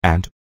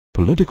and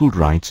political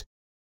rights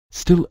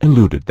still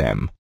eluded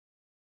them.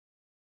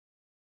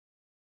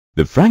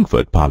 The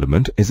Frankfurt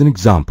Parliament is an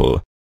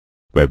example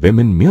where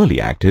women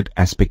merely acted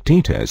as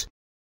spectators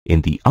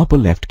in the upper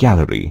left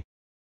gallery.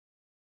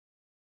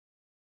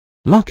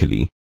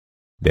 Luckily,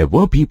 there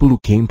were people who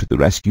came to the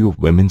rescue of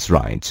women's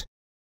rights.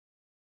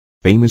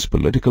 Famous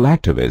political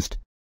activist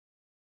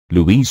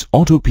Louise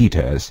Otto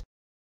Peters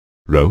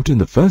wrote in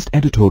the first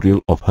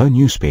editorial of her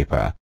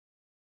newspaper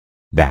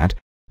that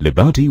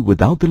liberty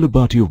without the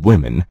liberty of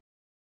women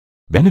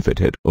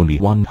benefited only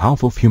one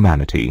half of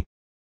humanity,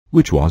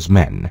 which was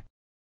men.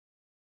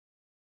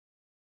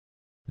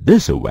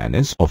 This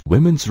awareness of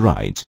women's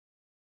rights,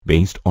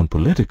 based on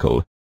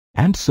political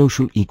and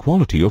social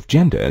equality of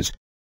genders,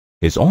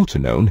 is also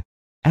known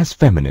as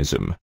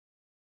feminism.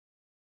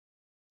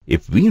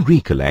 If we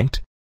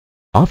recollect,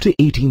 after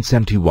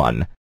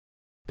 1871,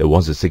 there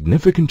was a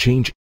significant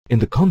change in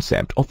the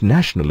concept of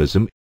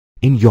nationalism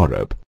in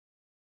Europe.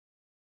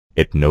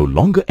 It no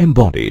longer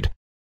embodied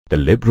the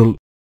liberal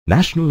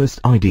nationalist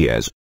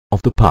ideas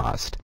of the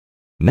past.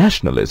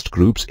 Nationalist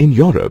groups in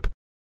Europe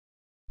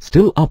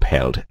still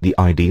upheld the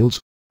ideals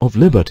of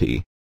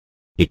liberty,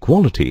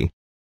 equality,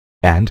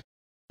 and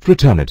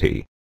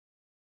fraternity.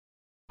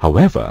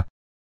 However,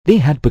 they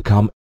had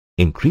become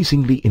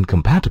increasingly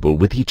incompatible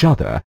with each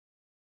other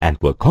and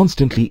were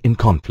constantly in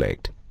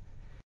conflict.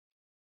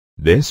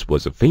 This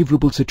was a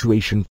favorable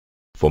situation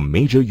for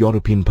major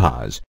European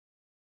powers,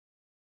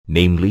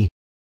 namely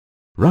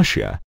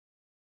Russia,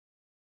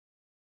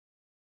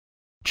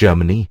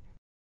 Germany,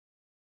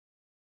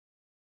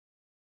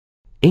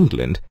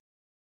 England,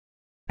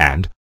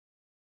 and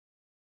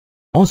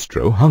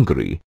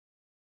Austro-Hungary.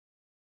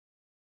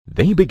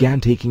 They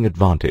began taking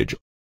advantage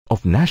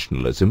of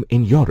nationalism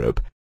in Europe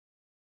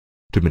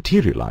to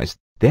materialize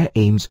their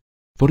aims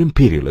for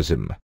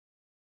imperialism.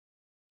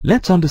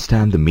 Let's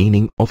understand the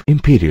meaning of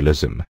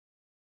imperialism.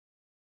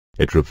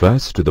 It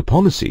refers to the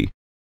policy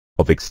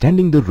of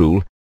extending the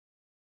rule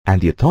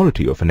and the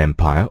authority of an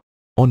empire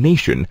or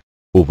nation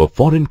over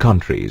foreign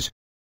countries,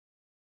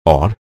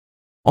 or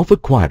of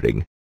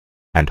acquiring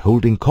and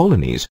holding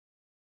colonies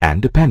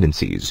and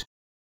dependencies.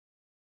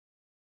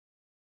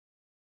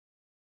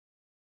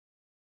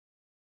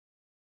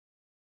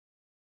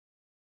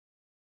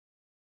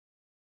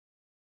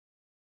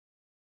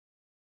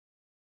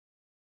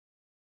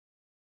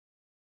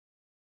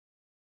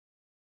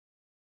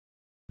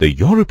 The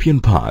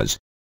European powers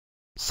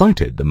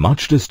cited the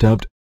much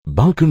disturbed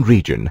Balkan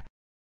region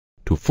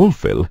to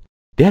fulfill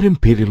their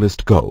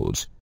imperialist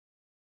goals.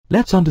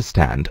 Let's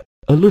understand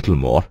a little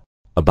more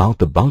about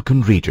the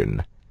Balkan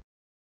region.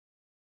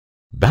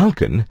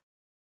 Balkan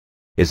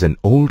is an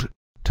old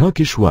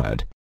Turkish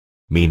word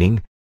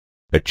meaning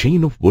a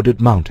chain of wooded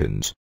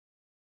mountains.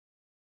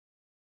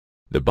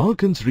 The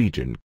Balkans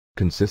region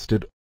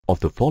consisted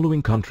of the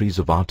following countries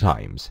of our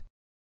times: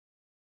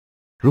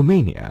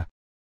 Romania,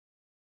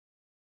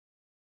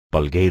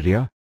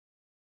 Bulgaria,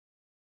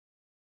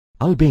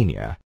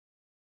 Albania,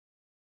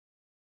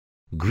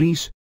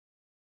 Greece,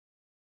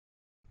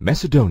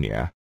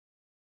 Macedonia,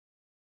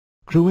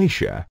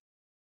 Croatia,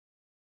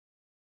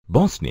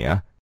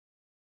 Bosnia,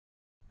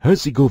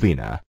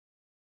 Herzegovina,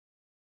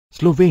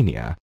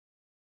 Slovenia,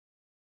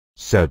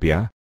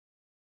 Serbia,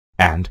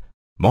 and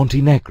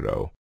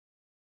Montenegro.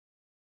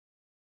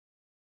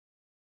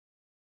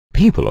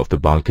 People of the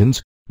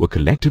Balkans were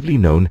collectively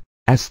known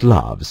as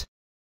Slavs.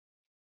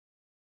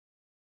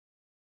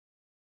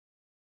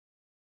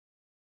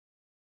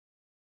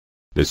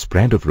 The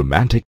spread of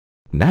romantic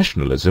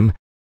nationalism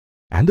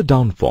and the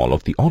downfall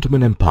of the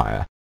Ottoman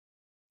Empire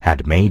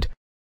had made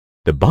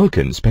the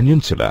Balkans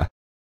Peninsula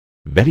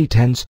very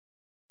tense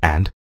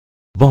and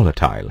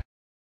volatile.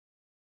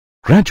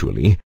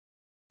 Gradually,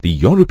 the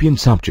European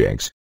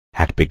subjects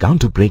had begun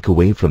to break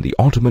away from the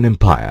Ottoman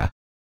Empire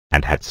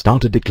and had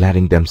started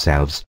declaring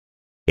themselves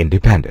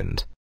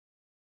independent.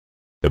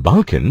 The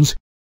Balkans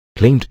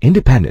claimed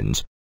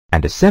independence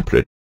and a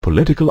separate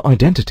political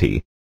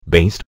identity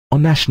based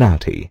on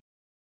nationality.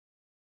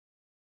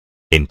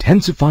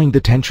 Intensifying the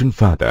tension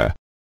further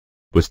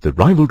was the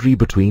rivalry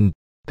between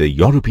the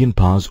European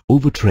powers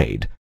over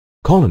trade,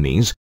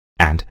 colonies,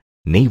 and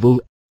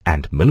naval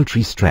and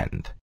military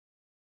strength.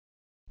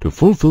 To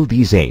fulfill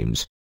these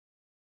aims,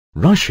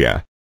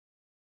 Russia,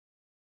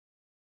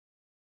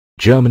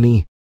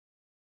 Germany,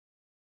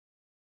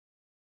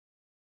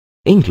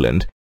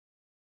 England,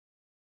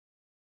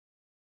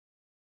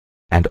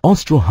 and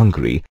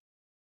Austro-Hungary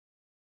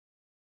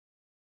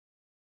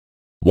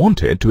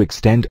wanted to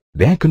extend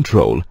their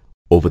control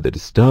over the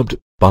disturbed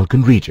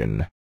Balkan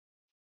region.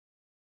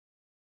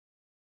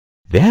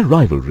 Their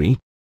rivalry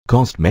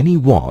caused many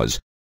wars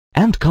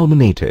and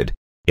culminated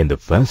in the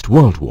First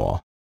World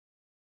War.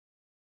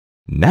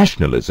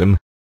 Nationalism,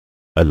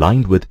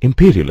 aligned with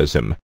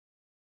imperialism,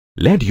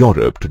 led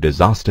Europe to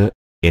disaster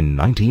in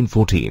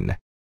 1914.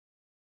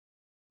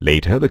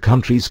 Later, the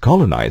countries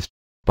colonized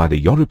by the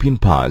European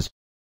powers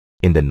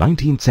in the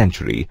 19th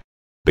century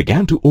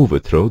began to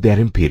overthrow their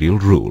imperial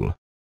rule.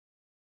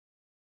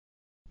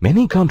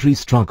 Many countries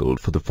struggled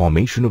for the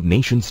formation of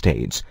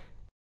nation-states,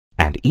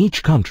 and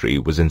each country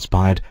was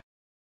inspired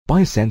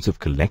by a sense of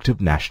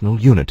collective national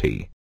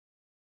unity.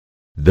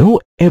 Though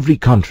every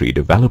country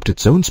developed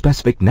its own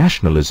specific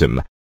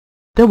nationalism,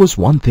 there was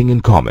one thing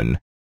in common: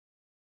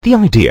 the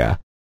idea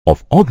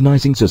of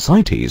organizing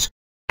societies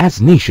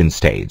as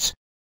nation-states.